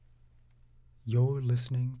You're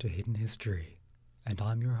listening to Hidden History, and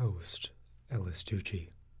I'm your host, Ellis Tucci.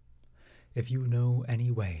 If you know any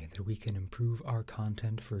way that we can improve our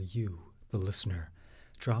content for you, the listener,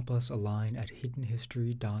 drop us a line at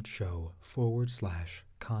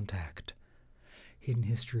hiddenhistory.show/contact. Hidden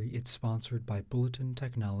History is sponsored by Bulletin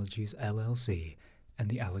Technologies LLC and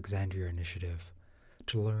the Alexandria Initiative.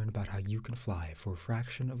 To learn about how you can fly for a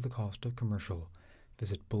fraction of the cost of commercial,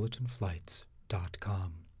 visit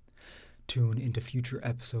bulletinflights.com. Tune into future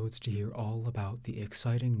episodes to hear all about the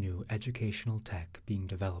exciting new educational tech being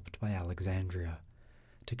developed by Alexandria.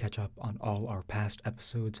 To catch up on all our past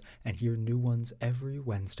episodes and hear new ones every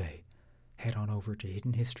Wednesday, head on over to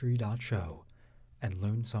hiddenhistory.show and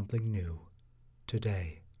learn something new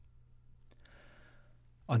today.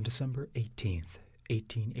 On December 18th,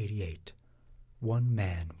 1888, one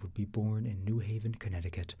man would be born in New Haven,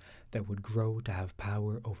 Connecticut, that would grow to have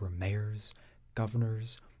power over mayors,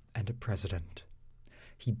 governors, and a president.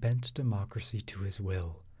 He bent democracy to his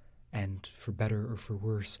will, and, for better or for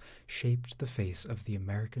worse, shaped the face of the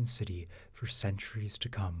American city for centuries to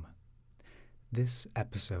come. This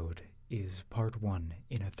episode is part one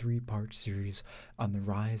in a three-part series on the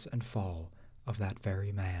rise and fall of that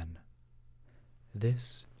very man.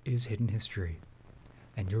 This is Hidden History,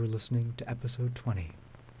 and you're listening to episode 20,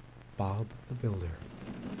 Bob the Builder,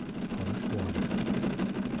 part 1.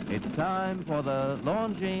 It's time for the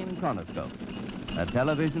Longines Chronoscope, a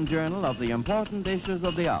television journal of the important issues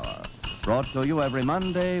of the hour, brought to you every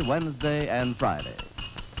Monday, Wednesday, and Friday.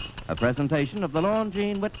 A presentation of the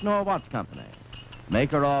Longines Wittnauer Watch Company,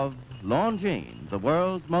 maker of Longines, the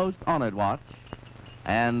world's most honored watch,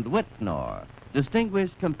 and Wittnauer,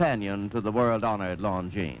 distinguished companion to the world-honored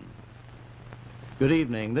Longines. Good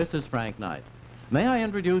evening. This is Frank Knight. May I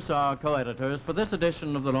introduce our co-editors for this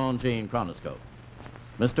edition of the Longines Chronoscope?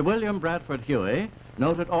 Mr. William Bradford Huey,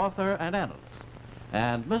 noted author and analyst,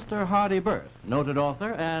 and Mr. Hardy Burt, noted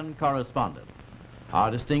author and correspondent.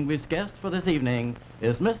 Our distinguished guest for this evening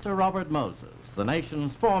is Mr. Robert Moses, the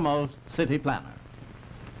nation's foremost city planner.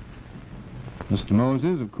 Mr.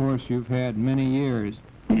 Moses, of course, you've had many years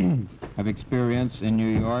of experience in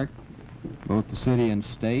New York, both the city and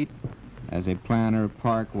state, as a planner of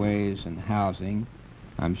parkways and housing.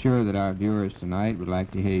 I'm sure that our viewers tonight would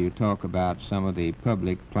like to hear you talk about some of the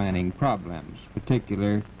public planning problems,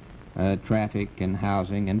 particular traffic and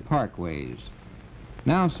housing and parkways.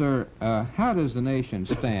 Now, sir, how does the nation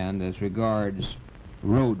stand as regards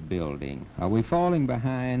road building? Are we falling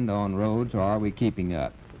behind on roads, or are we keeping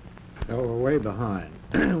up? Oh, we're way behind.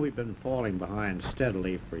 We've been falling behind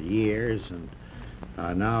steadily for years, and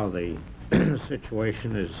now the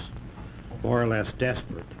situation is more or less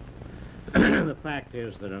desperate. The fact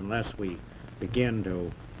is that unless we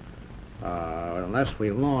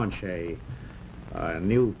launch a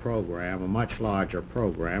new program, a much larger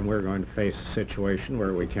program, we're going to face a situation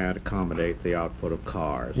where we can't accommodate the output of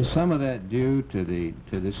cars. Is some of that due to the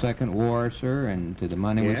Second War, sir, and to the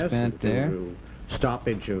money we spent there? To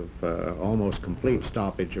stoppage of almost complete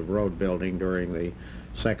stoppage of road building during the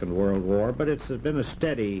Second World War, but it's been a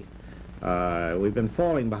steady. We've been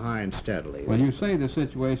falling behind steadily. Well, you say the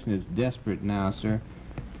situation is desperate now, sir.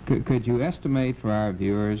 Could you estimate for our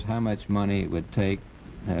viewers how much money it would take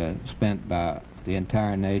spent by the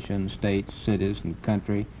entire nation, states, cities, and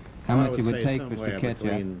country? How much it would take for us to catch up?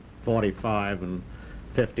 Between 45 and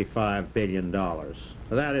 55 billion dollars.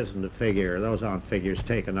 So that isn't a figure. Those aren't figures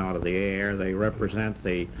taken out of the air. They represent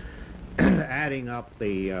the adding up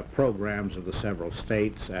the programs of the several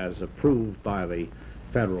states as approved by the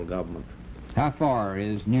federal government. How far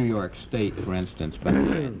is New York State, for instance,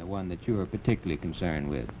 behind the one that you are particularly concerned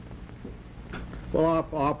with? Well,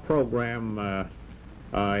 our program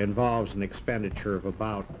involves an expenditure of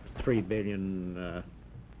about $3 billion,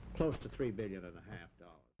 close to $3.5 billion.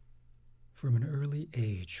 From an early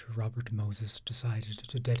age, Robert Moses decided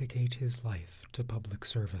to dedicate his life to public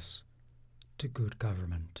service, to good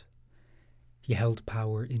government. He held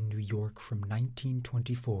power in New York from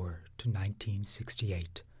 1924 to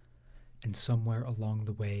 1968, and somewhere along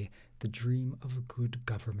the way, the dream of good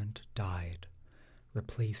government died,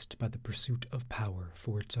 replaced by the pursuit of power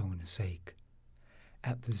for its own sake.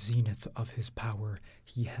 At the zenith of his power,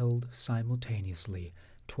 he held simultaneously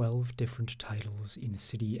 12 different titles in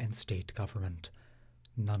city and state government,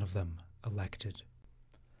 none of them elected.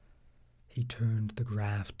 He turned the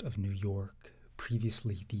graft of New York,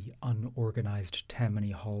 previously the unorganized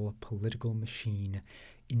Tammany Hall political machine,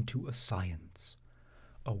 into a science,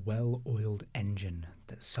 a well-oiled engine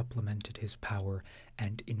that supplemented his power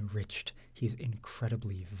and enriched his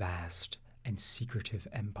incredibly vast and secretive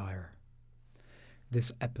empire.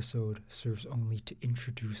 This episode serves only to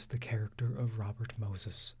introduce the character of Robert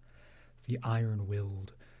Moses, the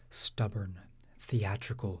iron-willed, stubborn,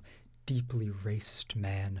 theatrical, deeply racist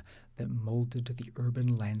man that molded the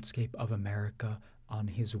urban landscape of America on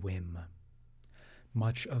his whim.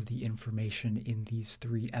 Much of the information in these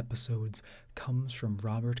 3 episodes comes from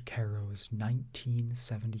Robert Caro's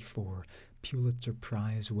 1974 Pulitzer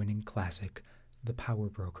Prize-winning classic, The Power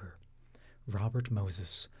Broker, Robert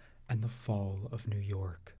Moses, and the Fall of New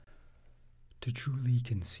York. To truly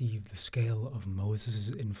conceive the scale of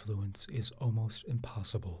Moses' influence is almost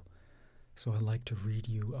impossible, so I'd like to read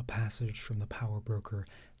you a passage from The Power Broker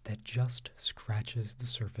that just scratches the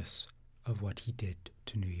surface of what he did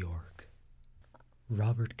to New York.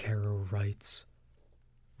 Robert Caro writes,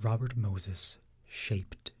 Robert Moses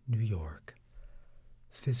shaped New York.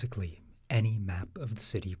 Physically, any map of the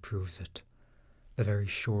city proves it. The very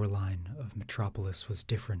shoreline of Metropolis was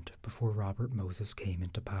different before Robert Moses came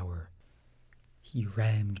into power. He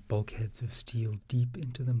rammed bulkheads of steel deep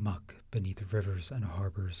into the muck beneath rivers and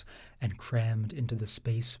harbors, and crammed into the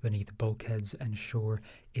space beneath bulkheads and shore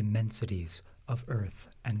immensities of earth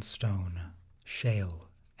and stone, shale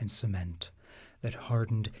and cement, that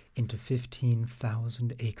hardened into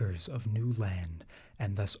 15,000 acres of new land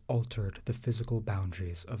and thus altered the physical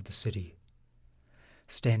boundaries of the city.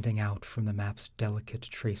 Standing out from the map's delicate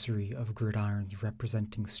tracery of gridirons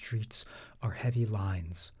representing streets are heavy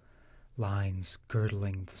lines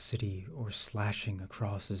girdling the city or slashing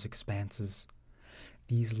across its expanses.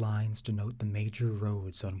 These lines denote the major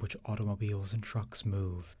roads on which automobiles and trucks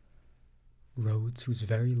move. Roads whose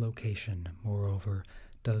very location, moreover,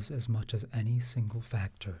 does as much as any single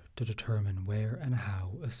factor to determine where and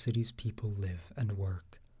how a city's people live and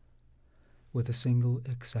work. With a single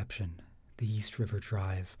exception, the East River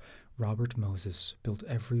Drive, Robert Moses built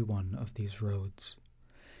every one of these roads.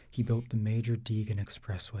 He built the major Deegan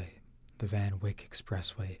Expressway, the Van Wyck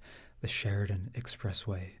Expressway, the Sheridan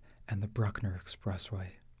Expressway, and the Bruckner Expressway.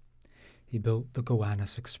 He built the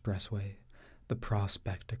Gowanus Expressway, the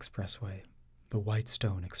Prospect Expressway, the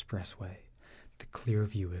Whitestone Expressway, the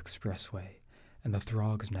Clearview Expressway, and the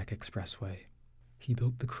Throgs Neck Expressway. He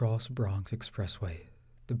built the Cross Bronx Expressway,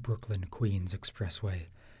 the Brooklyn-Queens Expressway,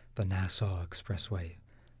 the Nassau Expressway,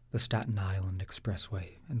 the Staten Island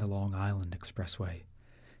Expressway, and the Long Island Expressway.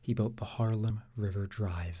 He built the Harlem River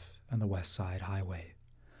Drive and the West Side Highway.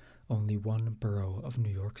 Only one borough of New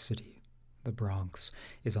York City, the Bronx,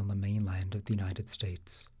 is on the mainland of the United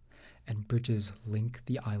States, and bridges link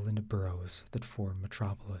the island boroughs that form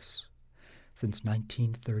Metropolis. Since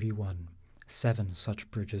 1931, 7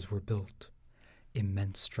 such bridges were built.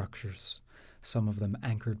 Immense structures, some of them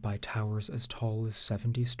anchored by towers as tall as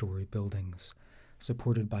 70-story buildings,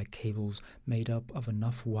 supported by cables made up of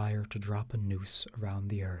enough wire to drop a noose around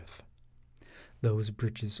the earth. Those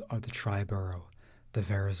bridges are the Triborough, the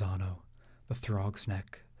Verrazano, the Throgs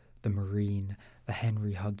Neck, the Marine, the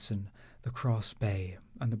Henry Hudson, the Cross Bay,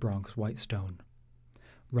 and the Bronx Whitestone.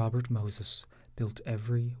 Robert Moses built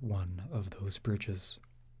every one of those bridges.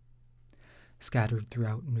 Scattered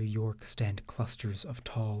throughout New York stand clusters of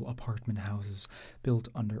tall apartment houses built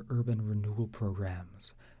under urban renewal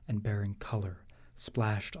programs and bearing color,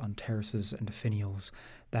 splashed on terraces and finials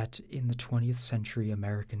that, in the 20th century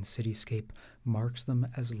American cityscape, marks them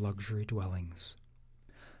as luxury dwellings.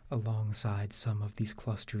 Alongside some of these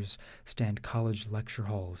clusters stand college lecture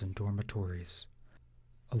halls and dormitories.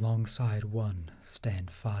 Alongside one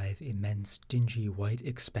stand 5 immense, dingy white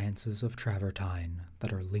expanses of travertine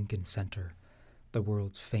that are Lincoln Center, the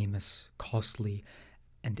world's famous, costly,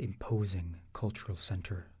 and imposing cultural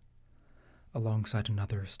center. Alongside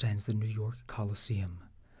another stands the New York Coliseum,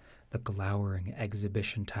 the glowering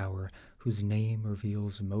exhibition tower whose name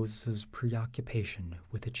reveals Moses' preoccupation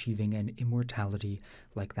with achieving an immortality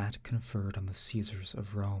like that conferred on the Caesars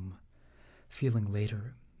of Rome, feeling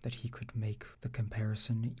later that he could make the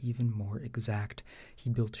comparison even more exact. He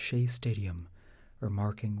built Shea Stadium,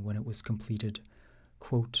 remarking when it was completed,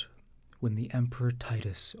 quote, "When the Emperor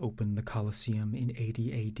Titus opened the Colosseum in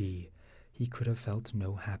 80 AD, he could have felt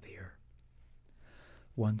no happier."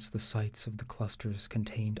 Once the sites of the clusters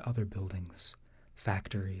contained other buildings,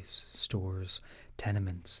 factories, stores,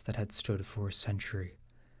 tenements that had stood for a century,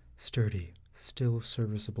 sturdy, still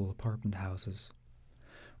serviceable apartment houses.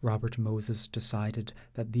 Robert Moses decided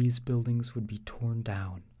that these buildings would be torn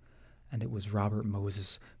down, and it was Robert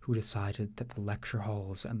Moses who decided that the lecture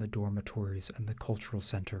halls and the dormitories and the cultural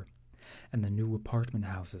center and the new apartment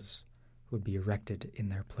houses would be erected in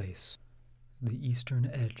their place. The eastern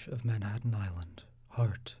edge of Manhattan Island,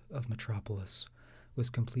 heart of Metropolis, was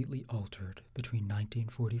completely altered between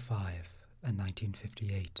 1945 and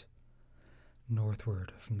 1958.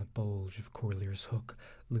 Northward from the bulge of Corlear's Hook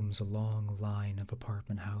looms a long line of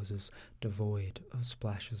apartment houses devoid of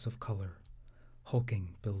splashes of color,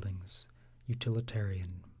 hulking buildings,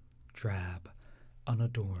 utilitarian, drab,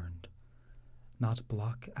 unadorned, not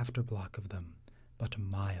block after block of them, but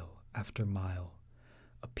mile after mile,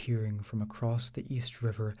 appearing from across the East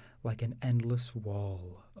River like an endless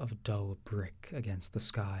wall of dull brick against the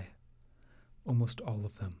sky. Almost all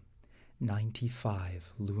of them,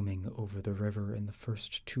 95 looming over the river in the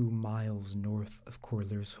first 2 miles north of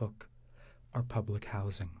Corlear's Hook, are public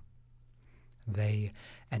housing. They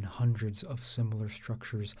and hundreds of similar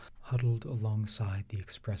structures huddled alongside the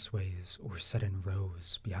expressways or set in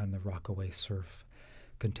rows behind the Rockaway surf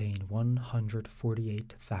contain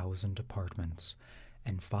 148,000 apartments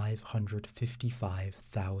and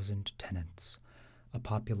 555,000 tenants, a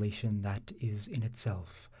population that is in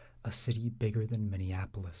itself a city bigger than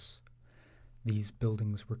Minneapolis. These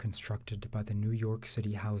buildings were constructed by the New York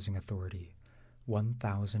City Housing Authority,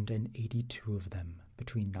 1,082 of them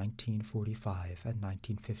between 1945 and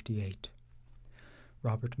 1958.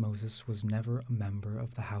 Robert Moses was never a member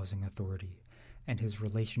of the Housing Authority, and his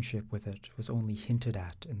relationship with it was only hinted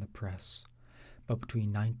at in the press. But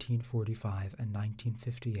between 1945 and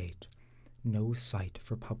 1958, no site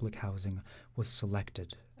for public housing was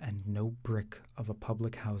selected and no brick of a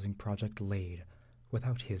public housing project laid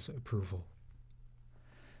without his approval.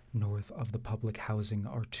 North of the public housing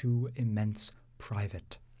are 2 immense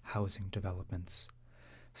private housing developments,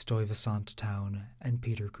 Stuyvesant Town and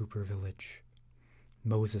Peter Cooper Village.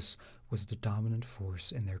 Moses was the dominant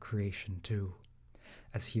force in their creation, too,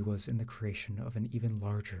 as he was in the creation of an even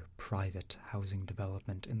larger private housing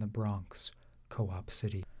development in the Bronx, Co-op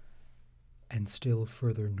City. And still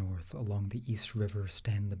further north along the East River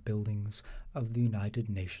stand the buildings of the United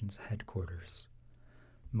Nations headquarters.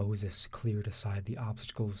 Moses cleared aside the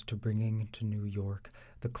obstacles to bringing to New York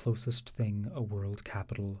the closest thing a world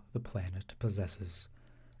capital the planet possesses,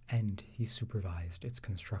 and he supervised its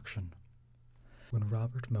construction. When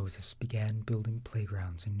Robert Moses began building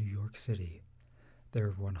playgrounds in New York City,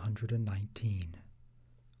 there were 119.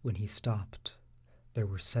 When he stopped, there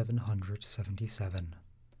were 777.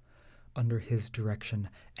 Under his direction,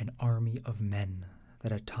 an army of men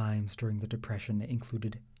that at times during the Depression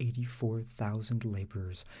included 84,000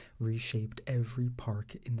 laborers reshaped every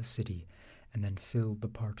park in the city and then filled the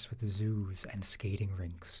parks with zoos and skating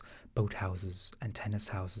rinks, boathouses and tennis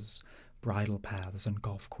houses, bridle paths and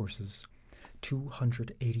golf courses,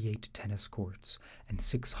 288 tennis courts, and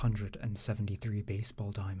 673 baseball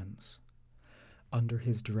diamonds. Under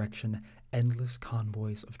his direction, endless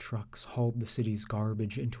convoys of trucks hauled the city's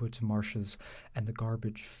garbage into its marshes, and the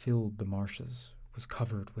garbage filled the marshes, was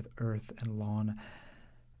covered with earth and lawn,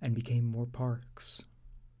 and became more parks.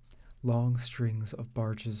 Long strings of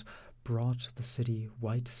barges brought the city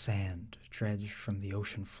white sand dredged from the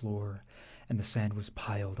ocean floor, and the sand was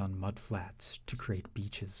piled on mudflats to create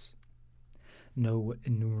beaches. No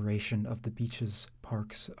enumeration of the beaches,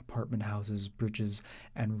 parks, apartment houses, bridges,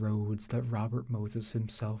 and roads that Robert Moses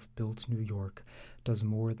himself built New York does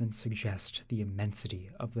more than suggest the immensity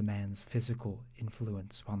of the man's physical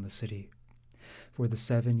influence on the city. For the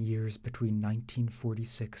 7 years between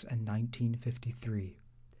 1946 and 1953,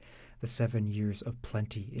 the 7 years of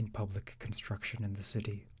plenty in public construction in the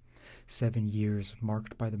city, 7 years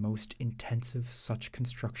marked by the most intensive such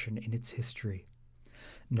construction in its history,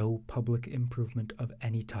 no public improvement of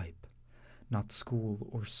any type, not school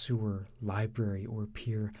or sewer, library or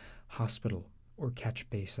pier, hospital or catch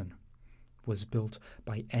basin, was built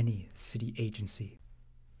by any city agency,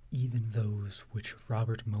 even those which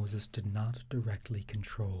Robert Moses did not directly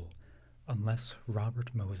control, unless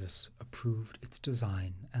Robert Moses approved its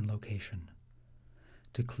design and location.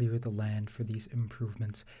 To clear the land for these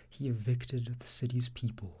improvements, he evicted the city's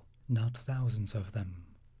people, not thousands of them,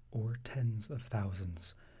 or tens of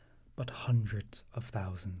thousands, but hundreds of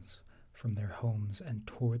thousands, from their homes and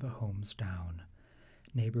tore the homes down.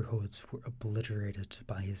 Neighborhoods were obliterated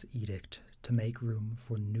by his edict to make room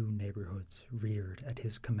for new neighborhoods reared at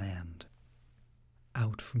his command.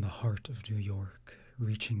 Out from the heart of New York,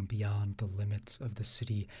 reaching beyond the limits of the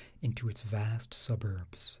city into its vast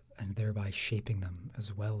suburbs, and thereby shaping them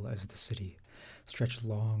as well as the city, stretched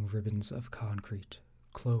long ribbons of concrete,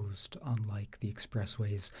 closed, unlike the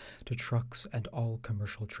expressways, to trucks and all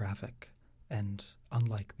commercial traffic, and,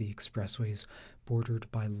 unlike the expressways,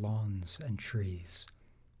 bordered by lawns and trees.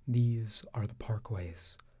 These are the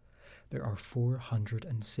parkways. There are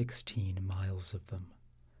 416 miles of them.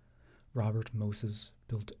 Robert Moses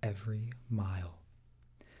built every mile.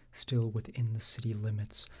 Still within the city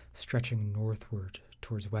limits, stretching northward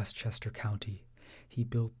towards Westchester County, he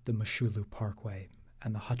built the Moshulu Parkway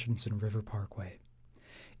and the Hutchinson River Parkway.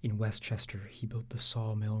 In Westchester, he built the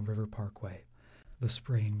Sawmill River Parkway, the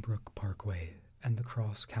Sprainbrook Parkway, and the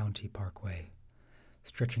Cross County Parkway.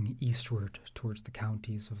 Stretching eastward towards the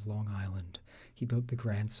counties of Long Island, he built the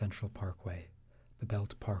Grand Central Parkway, the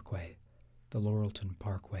Belt Parkway, the Laurelton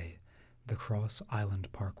Parkway, the Cross Island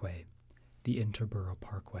Parkway, the Interborough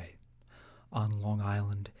Parkway. On Long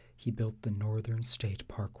Island, he built the Northern State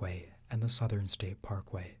Parkway and the Southern State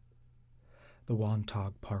Parkway, the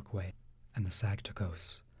Wantagh Parkway and the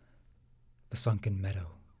Sagticos, the Sunken Meadow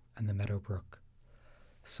and the Meadowbrook.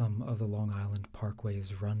 Some of the Long Island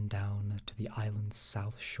parkways run down to the island's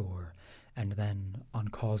south shore and then on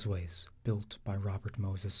causeways built by Robert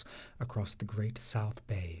Moses across the Great South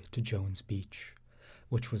Bay to Jones Beach,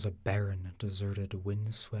 which was a barren, deserted,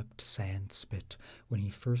 wind-swept sand spit when he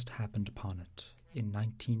first happened upon it in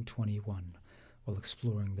 1921 while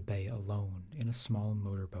exploring the bay alone in a small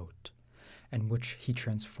motorboat, and which he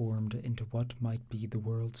transformed into what might be the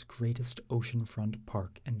world's greatest oceanfront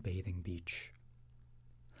park and bathing beach.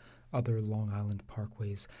 Other Long Island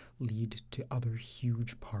parkways lead to other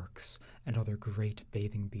huge parks and other great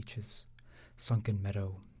bathing beaches: Sunken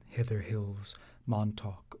Meadow, Hither Hills,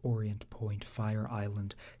 Montauk, Orient Point, Fire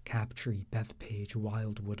Island, Captree, Bethpage,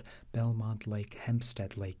 Wildwood, Belmont Lake,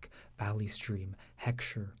 Hempstead Lake, Valley Stream,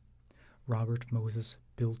 Heckscher. Robert Moses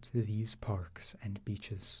built these parks and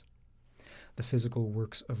beaches. The physical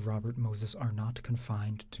works of Robert Moses are not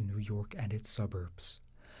confined to New York and its suburbs.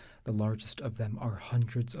 The largest of them are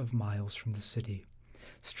hundreds of miles from the city,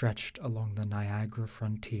 stretched along the Niagara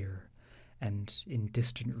frontier, and in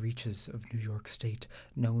distant reaches of New York State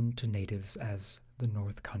known to natives as the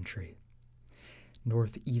North Country.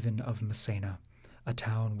 North even of Massena, a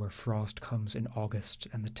town where frost comes in August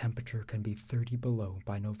and the temperature can be 30 below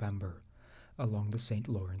by November, along the St.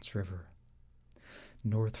 Lawrence River.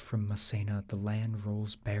 North from Massena, the land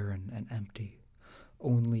rolls barren and empty.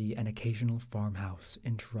 Only an occasional farmhouse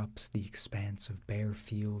interrupts the expanse of bare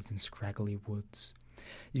fields and scraggly woods.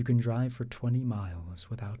 You can drive for 20 miles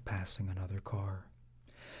without passing another car.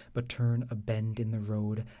 But turn a bend in the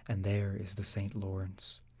road, and there is the St.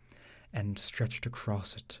 Lawrence. And stretched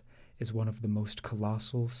across it is one of the most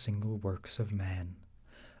colossal single works of man,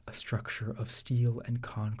 a structure of steel and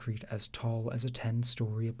concrete as tall as a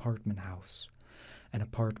 10-story apartment house, an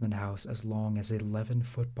apartment house as long as 11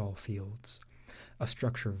 football fields, a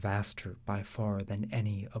structure vaster by far than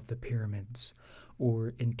any of the pyramids,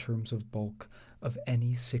 or in terms of bulk, of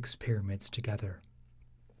any 6 pyramids together.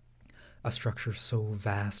 A structure so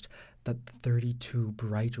vast that 32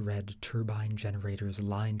 bright red turbine generators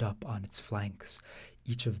lined up on its flanks,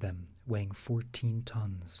 each of them weighing 14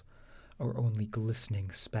 tons, are only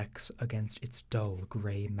glistening specks against its dull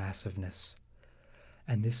gray massiveness.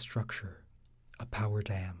 And this structure, a power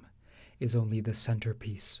dam, is only the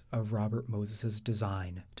centerpiece of Robert Moses's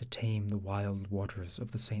design to tame the wild waters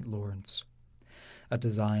of the St. Lawrence, a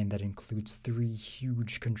design that includes 3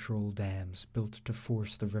 huge control dams built to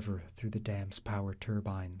force the river through the dam's power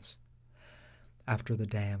turbines. After the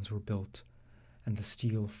dams were built, and the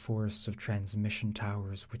steel forests of transmission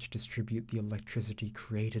towers which distribute the electricity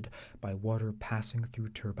created by water passing through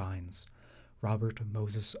turbines, Robert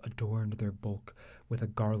Moses adorned their bulk with a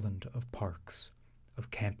garland of parks, of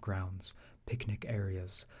campgrounds, picnic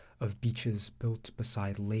areas, of beaches built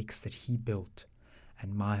beside lakes that he built,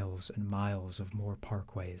 and miles of more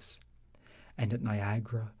parkways. And at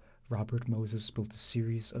Niagara, Robert Moses built a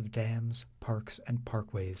series of dams, parks, and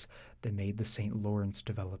parkways that made the St. Lawrence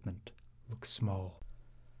development look small.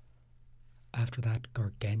 After that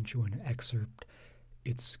gargantuan excerpt,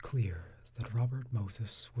 it's clear that Robert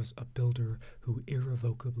Moses was a builder who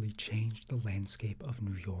irrevocably changed the landscape of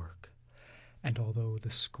New York. And although the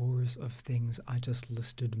scores of things I just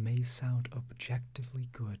listed may sound objectively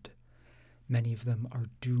good, many of them are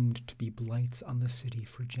doomed to be blights on the city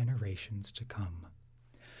for generations to come.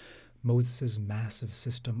 Moses's massive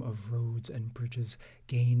system of roads and bridges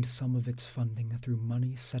gained some of its funding through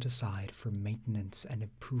money set aside for maintenance and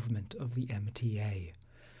improvement of the MTA,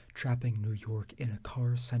 trapping New York in a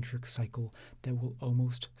car-centric cycle that will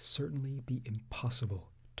almost certainly be impossible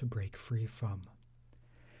to break free from.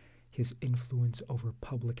 His influence over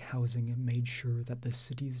public housing made sure that the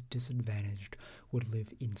city's disadvantaged would live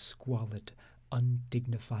in squalid,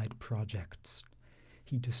 undignified projects.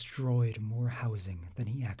 He destroyed more housing than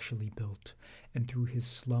he actually built, and through his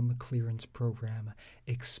slum clearance program,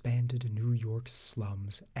 expanded New York's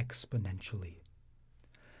slums exponentially.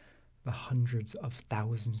 The hundreds of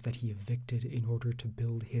thousands that he evicted in order to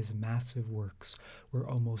build his massive works were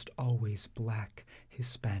almost always black,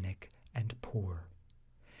 Hispanic, and poor.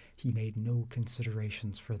 He made no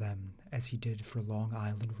considerations for them as he did for Long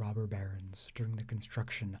Island robber barons during the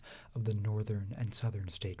construction of the northern and southern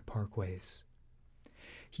state parkways.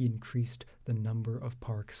 He increased the number of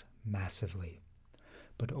parks massively,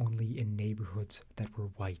 but only in neighborhoods that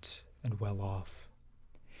were white and well off.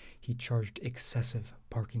 He charged excessive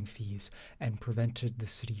parking fees and prevented the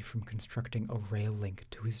city from constructing a rail link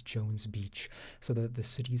to his Jones Beach so that the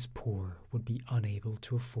city's poor would be unable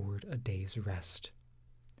to afford a day's rest.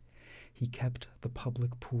 He kept the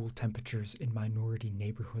public pool temperatures in minority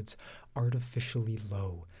neighborhoods artificially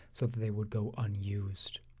low so that they would go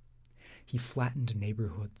unused. He flattened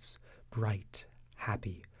neighborhoods, bright,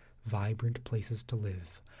 happy, vibrant places to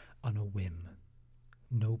live, on a whim.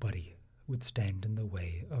 Nobody would stand in the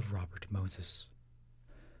way of Robert Moses.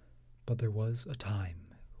 But there was a time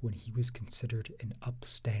when he was considered an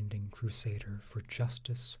upstanding crusader for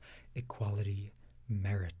justice, equality,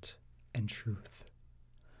 merit, and truth.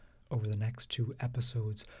 Over the next 2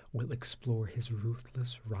 episodes, we'll explore his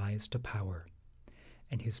ruthless rise to power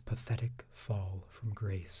and his pathetic fall from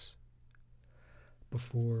grace.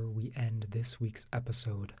 Before we end this week's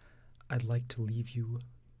episode, I'd like to leave you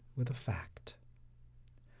with a fact.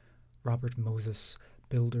 Robert Moses,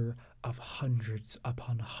 builder of hundreds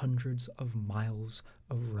upon hundreds of miles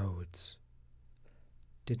of roads,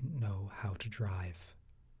 didn't know how to drive.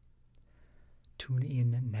 Tune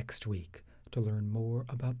in next week to learn more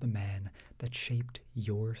about the man that shaped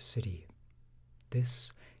your city.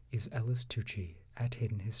 This is Ellis Tucci at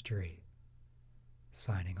Hidden History,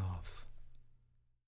 signing off.